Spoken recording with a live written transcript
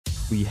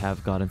We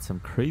have gotten some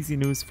crazy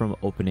news from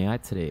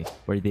OpenAI today,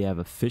 where they have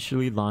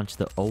officially launched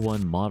the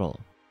O1 model,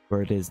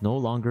 where it is no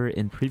longer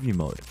in preview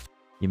mode.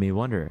 You may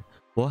wonder,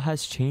 what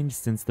has changed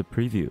since the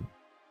preview?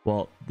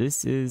 Well,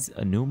 this is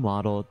a new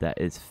model that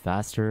is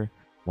faster,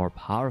 more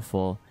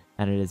powerful,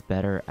 and it is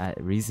better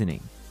at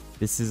reasoning.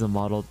 This is a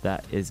model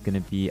that is going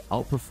to be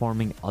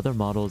outperforming other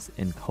models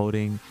in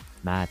coding,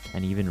 math,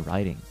 and even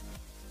writing.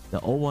 The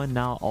O1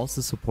 now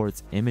also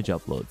supports image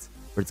uploads,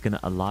 where it's going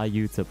to allow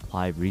you to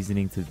apply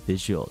reasoning to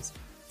visuals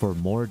for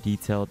more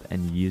detailed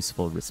and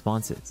useful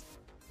responses.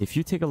 If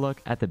you take a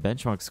look at the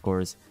benchmark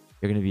scores,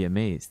 you're going to be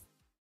amazed.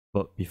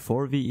 But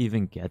before we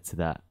even get to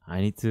that,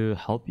 I need to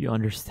help you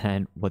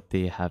understand what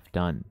they have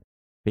done.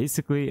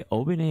 Basically,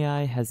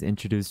 OpenAI has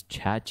introduced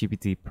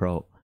ChatGPT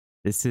Pro.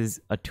 This is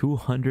a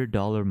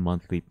 $200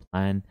 monthly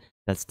plan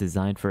that's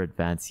designed for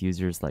advanced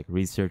users like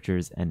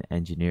researchers and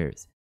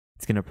engineers.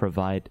 It's going to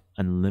provide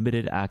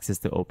unlimited access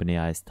to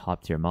OpenAI's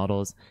top-tier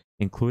models,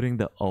 including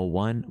the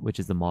O1, which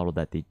is the model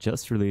that they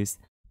just released,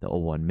 the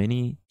O1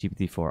 Mini,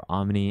 GPT-4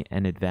 Omni,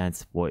 and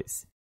Advanced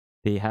Voice.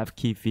 They have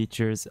key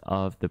features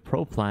of the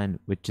Pro plan,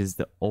 which is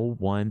the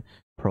O1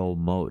 Pro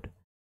mode.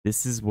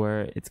 This is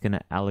where it's going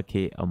to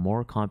allocate a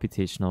more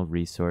computational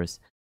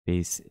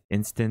resource-based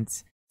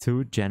instance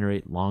to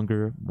generate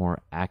longer,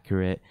 more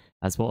accurate,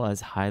 as well as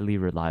highly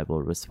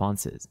reliable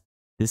responses.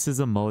 This is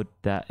a mode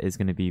that is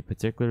going to be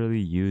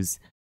particularly used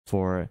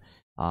for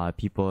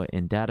people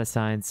in data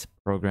science,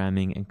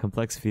 programming, and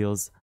complex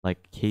fields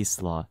like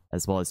case law,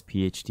 as well as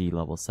PhD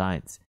level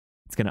science.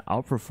 It's going to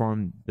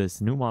outperform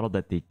this new model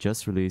that they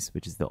just released,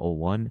 which is the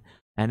O1,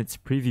 and its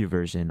preview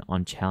version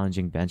on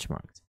challenging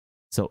benchmarks.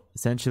 So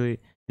essentially,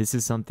 this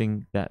is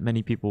something that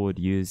many people would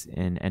use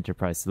in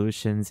enterprise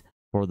solutions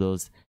for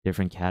those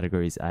different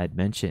categories I had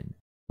mentioned.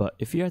 But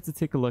if you had to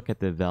take a look at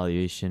the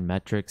evaluation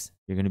metrics,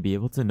 you're going to be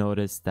able to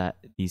notice that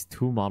these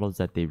two models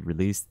that they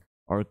released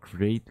are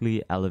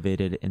greatly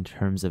elevated in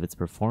terms of its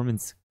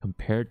performance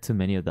compared to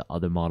many of the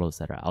other models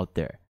that are out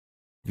there.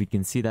 We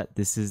can see that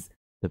this is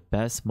the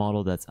best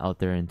model that's out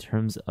there in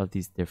terms of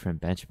these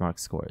different benchmark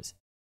scores.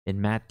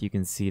 In math, you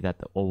can see that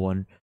the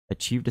O1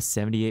 achieved a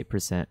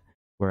 78%,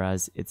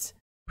 whereas its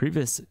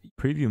previous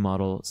preview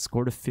model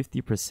scored a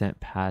 50%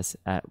 pass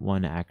at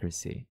 1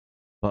 accuracy.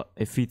 But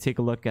if we take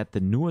a look at the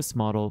newest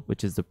model,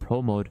 which is the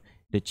Pro mode,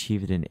 it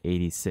achieved an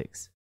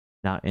 86.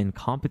 Now in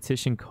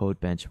competition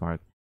code benchmark,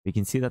 we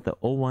can see that the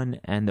O1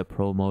 and the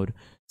Pro mode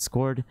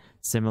scored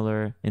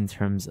similar in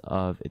terms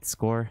of its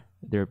score.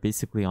 They're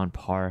basically on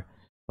par,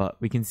 but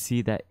we can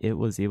see that it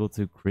was able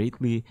to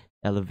greatly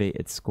elevate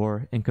its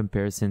score in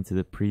comparison to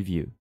the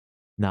preview.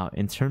 Now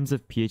in terms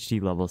of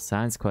PhD level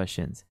science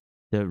questions,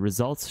 the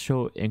results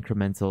show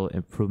incremental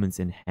improvements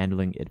in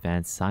handling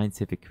advanced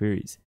scientific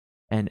queries.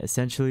 And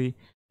essentially,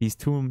 these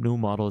two new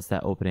models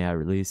that OpenAI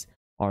released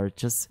are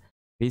just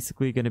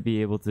basically going to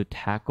be able to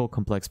tackle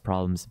complex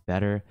problems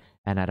better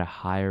and at a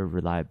higher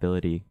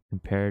reliability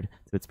compared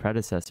to its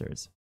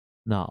predecessors.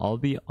 Now, I'll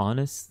be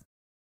honest,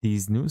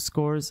 these new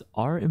scores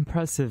are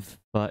impressive,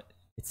 but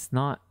it's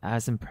not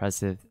as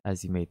impressive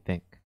as you may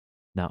think.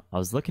 Now, I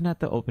was looking at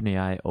the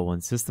OpenAI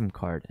O1 system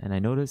card and I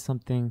noticed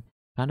something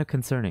kind of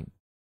concerning.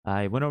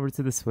 I went over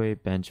to the Sway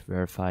bench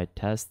verified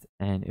test,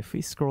 and if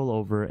we scroll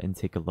over and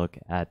take a look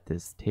at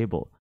this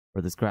table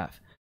or this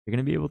graph, you're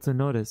going to be able to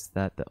notice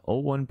that the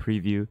O1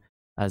 preview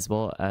as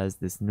well as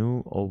this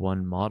new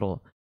O1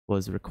 model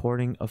was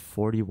recording a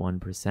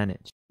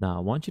 41%. Now I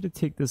want you to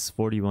take this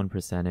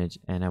 41%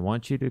 and I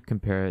want you to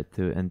compare it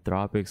to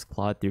Anthropic's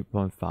Claude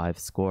 3.5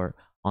 score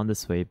on the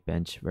Sway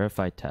bench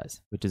verified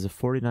test, which is a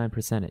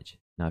 49%.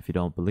 Now if you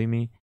don't believe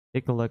me,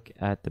 take a look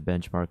at the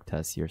benchmark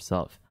test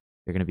yourself.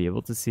 You're going to be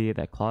able to see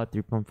that Claude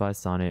 3.5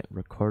 Sonnet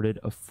recorded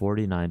a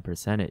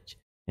 49%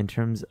 in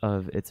terms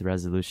of its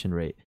resolution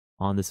rate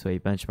on the Sway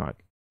benchmark.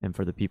 And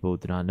for the people who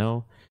do not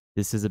know,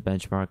 this is a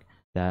benchmark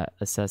that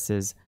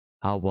assesses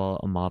how well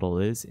a model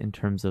is in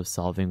terms of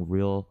solving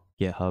real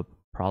GitHub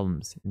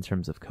problems in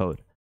terms of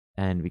code.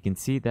 And we can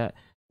see that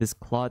this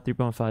Claude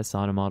 3.5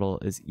 Sonnet model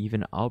is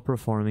even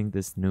outperforming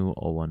this new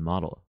O1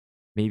 model.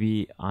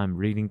 Maybe I'm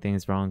reading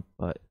things wrong,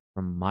 but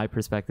from my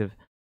perspective,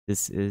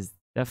 this is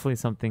definitely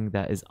something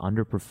that is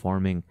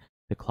underperforming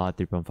the Claude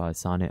 3.5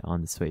 Sonnet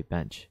on the Sway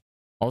bench.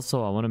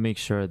 Also, I want to make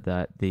sure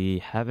that they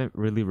haven't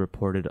really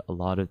reported a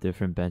lot of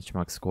different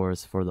benchmark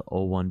scores for the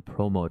O1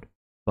 Pro mode.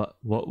 But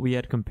what we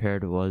had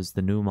compared was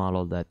the new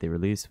model that they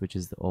released, which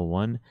is the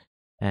O1,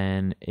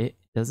 and it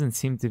doesn't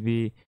seem to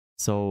be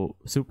so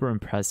super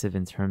impressive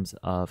in terms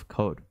of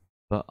code.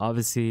 But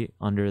obviously,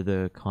 under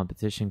the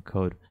competition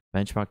code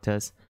benchmark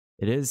test,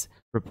 it is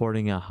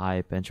reporting a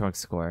high benchmark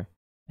score.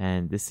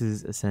 And this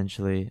is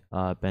essentially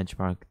a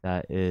benchmark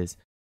that is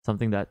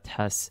something that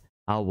tests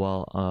how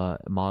well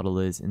a model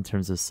is in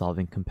terms of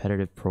solving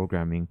competitive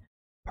programming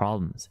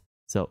problems.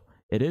 So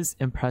it is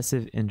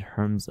impressive in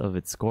terms of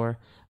its score,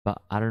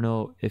 but I don't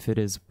know if it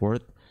is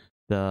worth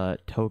the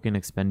token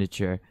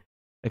expenditure,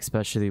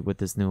 especially with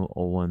this new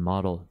O1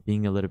 model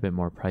being a little bit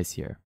more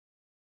pricier.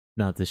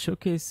 Now, to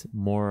showcase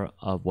more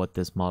of what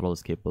this model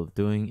is capable of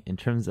doing in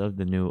terms of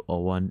the new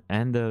O1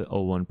 and the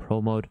O1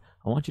 Pro mode,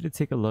 I want you to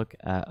take a look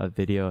at a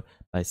video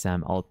by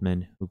Sam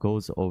Altman who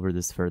goes over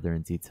this further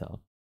in detail.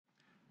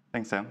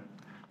 Thanks, Sam.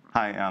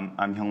 Hi,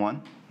 I'm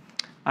Hyungwon.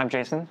 I'm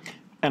Jason.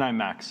 And I'm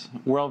Max.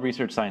 We're all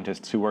research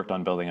scientists who worked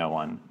on building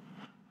O1.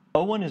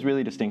 O1 is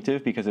really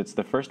distinctive because it's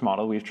the first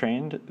model we've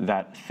trained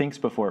that thinks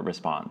before it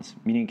responds,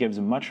 meaning it gives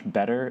much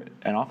better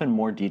and often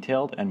more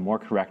detailed and more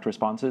correct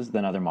responses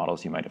than other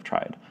models you might have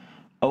tried.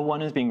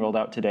 O1 is being rolled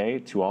out today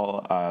to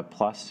all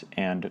Plus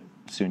and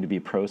soon-to-be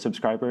Pro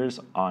subscribers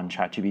on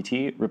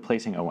ChatGPT,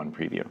 replacing O1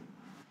 Preview.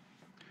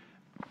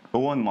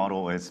 O1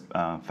 model is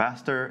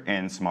faster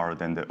and smarter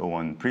than the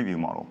O1 Preview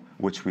model,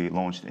 which we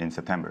launched in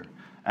September.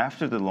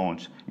 After the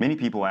launch, many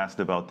people asked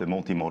about the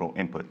multimodal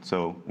input,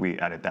 so we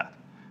added that.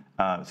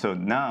 So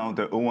now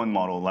the O1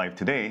 model live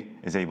today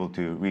is able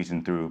to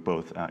reason through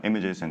both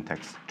images and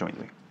text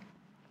jointly.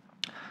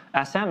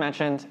 As Sam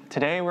mentioned,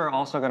 today we're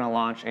also going to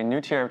launch a new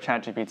tier of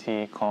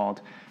ChatGPT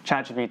called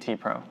ChatGPT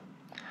Pro.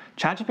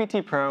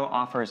 ChatGPT Pro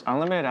offers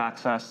unlimited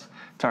access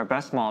to our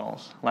best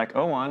models like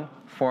O1,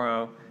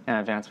 4.0, and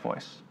Advanced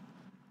Voice.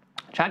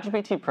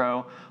 ChatGPT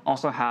Pro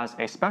also has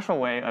a special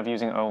way of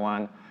using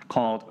O1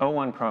 called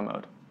O1 Pro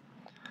Mode.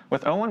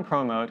 With O1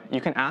 Pro Mode, you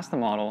can ask the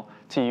model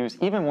to use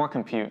even more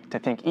compute to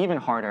think even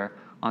harder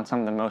on some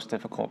of the most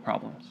difficult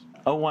problems.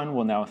 O1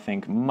 will now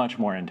think much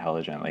more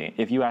intelligently.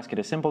 If you ask it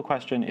a simple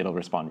question, it'll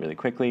respond really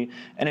quickly.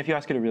 And if you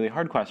ask it a really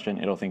hard question,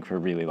 it'll think for a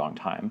really long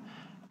time.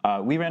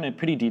 We ran a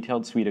pretty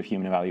detailed suite of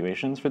human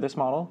evaluations for this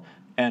model.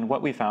 And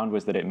what we found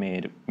was that it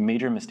made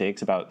major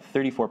mistakes about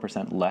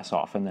 34% less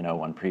often than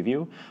O1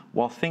 Preview,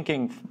 while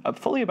thinking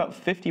fully about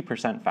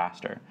 50%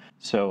 faster.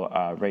 So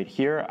right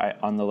here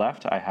on the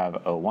left, I have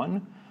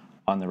O1.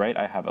 On the right,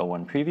 I have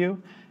O1 Preview,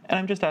 and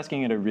I'm just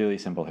asking it a really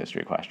simple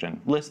history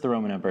question. List the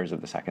Roman emperors of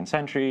the 2nd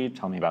century,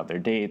 tell me about their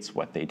dates,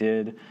 what they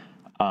did.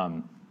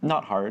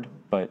 Not hard,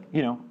 but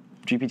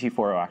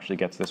GPT-4o actually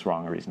gets this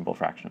wrong a reasonable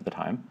fraction of the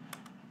time.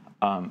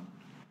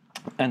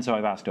 And so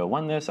I've asked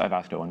O1 this, I've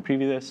asked O1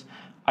 Preview this.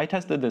 I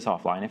tested this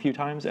offline a few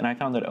times, and I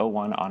found that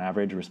O1 on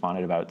average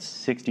responded about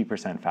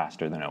 60%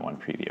 faster than O1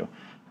 Preview.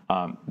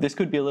 This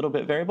could be a little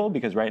bit variable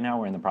because right now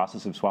we're in the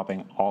process of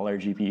swapping all our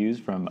GPUs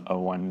from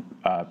O1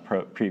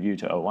 Preview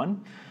to O1.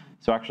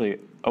 So actually,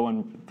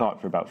 O1 thought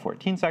for about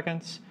 14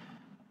 seconds.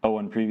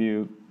 O1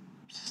 Preview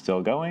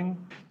still going.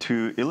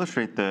 To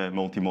illustrate the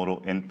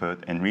multimodal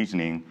input and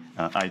reasoning,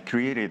 I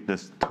created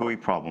this toy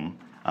problem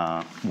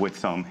with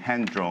some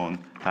hand-drawn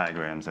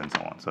diagrams and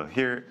so on. So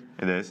here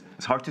it is.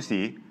 It's hard to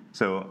see,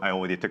 so I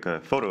already took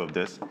a photo of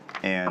this.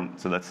 And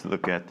so let's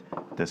look at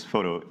this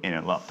photo in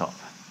a laptop.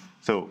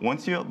 So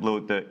once you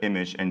upload the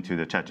image into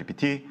the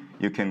ChatGPT,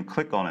 you can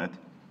click on it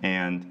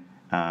and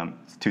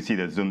to see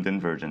the zoomed-in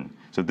version.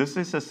 So this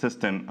is a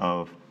system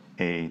of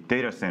a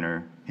data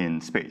center in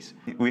space.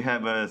 We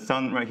have a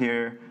sun right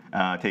here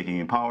taking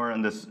in power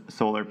on this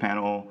solar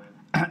panel,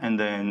 and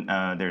then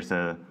there's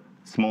a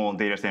small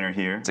data center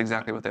here. That's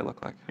exactly what they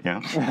look like.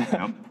 Yeah.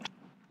 Yep.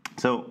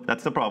 So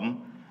that's the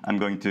problem. I'm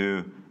going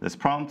to this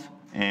prompt,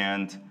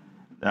 and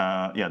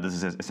yeah, this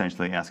is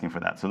essentially asking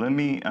for that. So let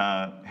me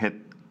hit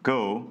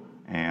go,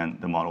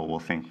 and the model will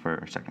think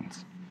for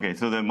seconds. Okay,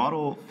 so the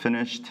model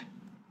finished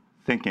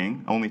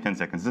thinking, only 10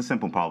 seconds. It's a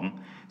simple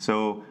problem.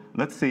 So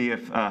let's see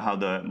if how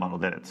the model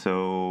did it.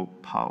 So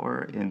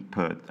power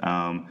input.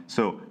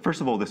 So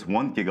first of all, this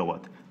 1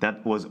 gigawatt,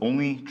 that was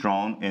only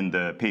drawn in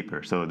the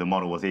paper. So the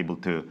model was able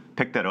to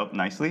pick that up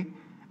nicely.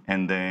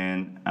 And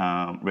then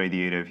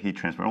radiative heat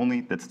transfer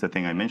only, that's the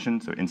thing I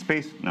mentioned. So in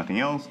space, nothing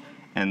else.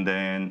 And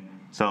then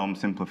some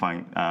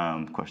simplifying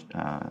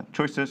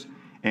choices.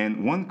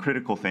 And one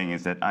critical thing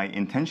is that I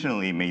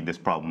intentionally made this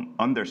problem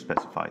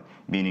underspecified,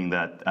 meaning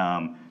that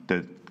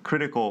the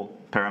critical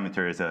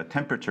parameter is a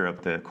temperature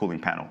of the cooling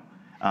panel.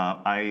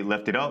 I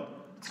left it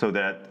out so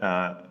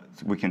that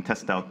we can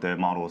test out the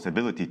model's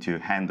ability to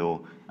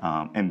handle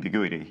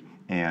ambiguity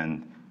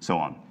and so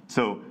on.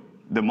 So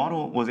the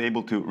model was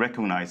able to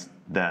recognize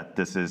that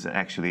this is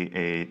actually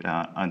a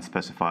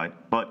unspecified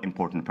but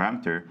important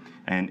parameter,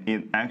 and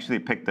it actually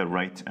picked the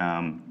right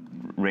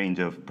range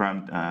of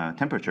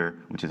temperature,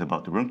 which is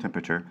about the room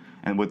temperature.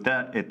 And with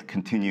that, it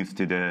continues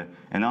to the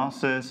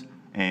analysis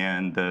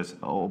and does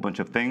a whole bunch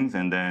of things,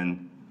 and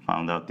then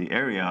found out the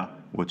area,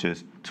 which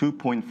is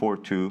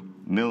 2.42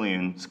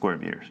 million square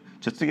meters.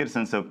 Just to get a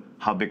sense of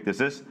how big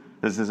this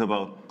is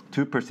about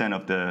 2%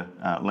 of the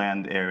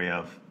land area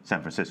of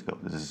San Francisco.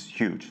 This is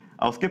huge.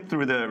 I'll skip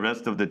through the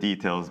rest of the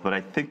details, but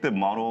I think the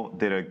model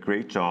did a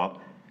great job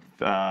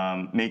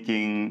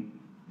making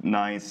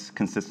nice,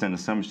 consistent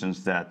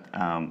assumptions that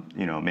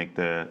make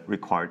the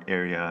required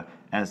area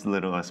as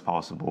little as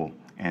possible.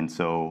 And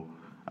so,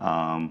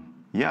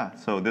 yeah,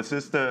 so this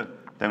is the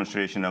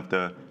demonstration of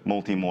the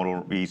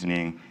multimodal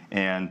reasoning.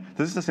 And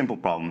this is a simple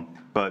problem,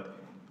 but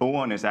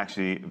O1 is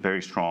actually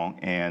very strong.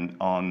 And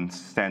on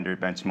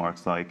standard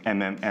benchmarks like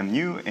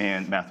MMMU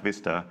and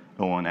MathVista,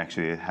 O1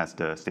 actually has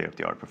the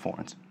state-of-the-art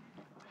performance.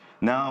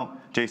 Now,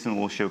 Jason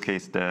will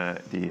showcase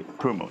the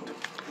Pro mode.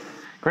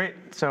 Great.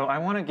 So I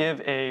want to give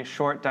a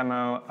short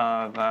demo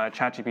of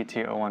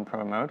ChatGPT O1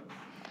 Pro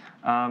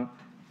mode.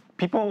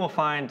 People will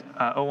find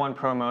O1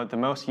 Pro mode the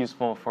most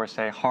useful for,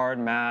 say, hard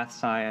math,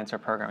 science, or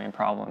programming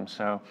problems.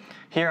 So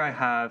here I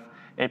have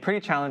a pretty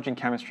challenging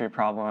chemistry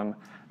problem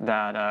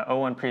that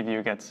O1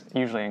 preview gets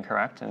usually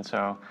incorrect. And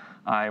so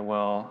I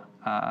will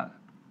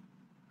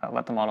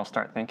let the model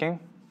start thinking.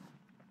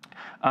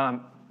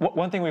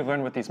 One thing we've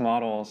learned with these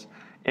models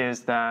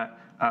is that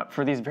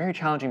for these very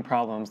challenging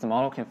problems, the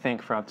model can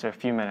think for up to a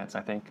few minutes. I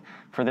think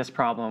for this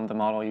problem, the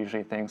model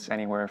usually thinks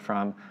anywhere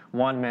from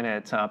 1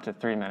 minute to up to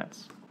 3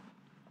 minutes.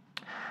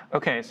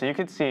 OK, so you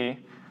could see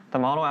the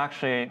model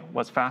actually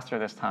was faster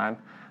this time.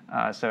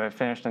 So it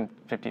finished in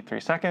 53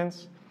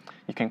 seconds.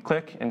 You can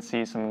click and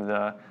see some of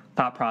the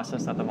thought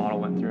process that the model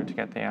went through to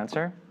get the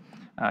answer.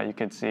 You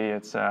could see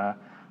it's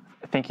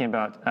thinking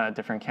about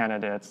different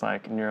candidates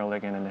like neural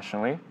ligand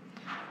initially.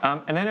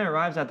 And then it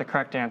arrives at the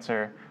correct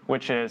answer,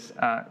 which is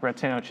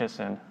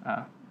retinochisin,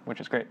 which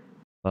is great.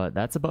 But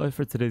that's about it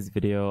for today's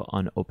video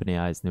on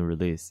OpenAI's new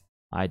release.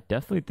 I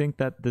definitely think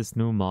that this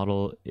new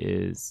model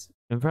is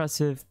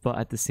impressive, but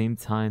at the same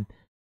time,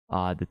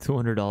 the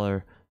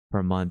 $200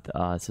 per month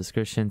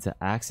subscription to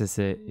access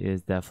it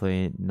is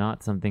definitely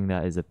not something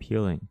that is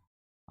appealing.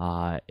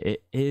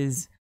 It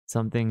is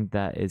something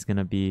that is going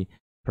to be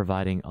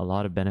providing a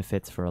lot of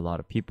benefits for a lot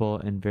of people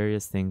in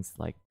various things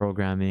like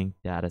programming,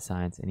 data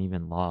science, and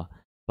even law.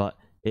 But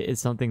it is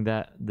something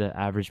that the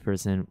average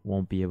person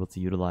won't be able to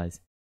utilize,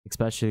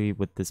 especially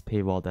with this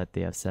paywall that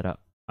they have set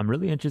up. I'm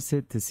really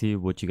interested to see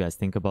what you guys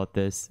think about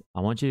this. I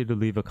want you to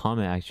leave a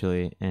comment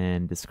actually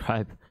and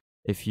describe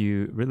if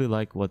you really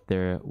like what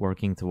they're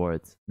working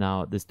towards.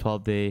 Now, this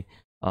 12-day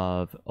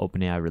of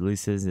OpenAI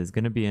releases is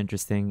going to be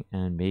interesting,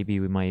 and maybe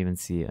we might even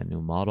see a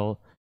new model,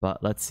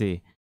 but let's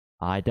see.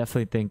 I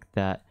definitely think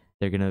that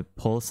they're going to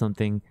pull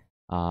something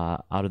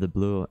out of the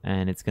blue,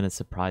 and it's going to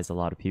surprise a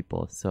lot of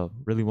people. So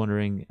really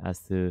wondering as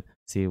to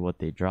see what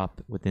they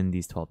drop within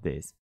these 12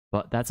 days.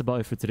 But that's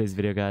about it for today's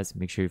video, guys.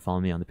 Make sure you follow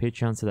me on the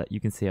Patreon so that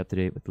you can stay up to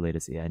date with the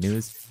latest AI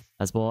news,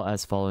 as well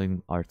as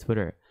following our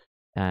Twitter.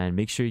 And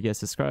make sure you get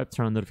subscribed,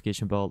 turn on the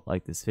notification bell,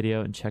 like this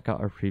video, and check out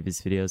our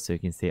previous videos so you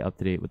can stay up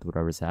to date with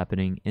whatever's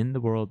happening in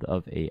the world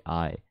of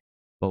AI.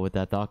 But with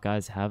that thought,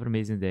 guys, have an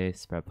amazing day,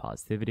 spread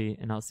positivity,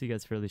 and I'll see you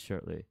guys fairly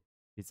shortly.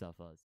 Peace out, fellas.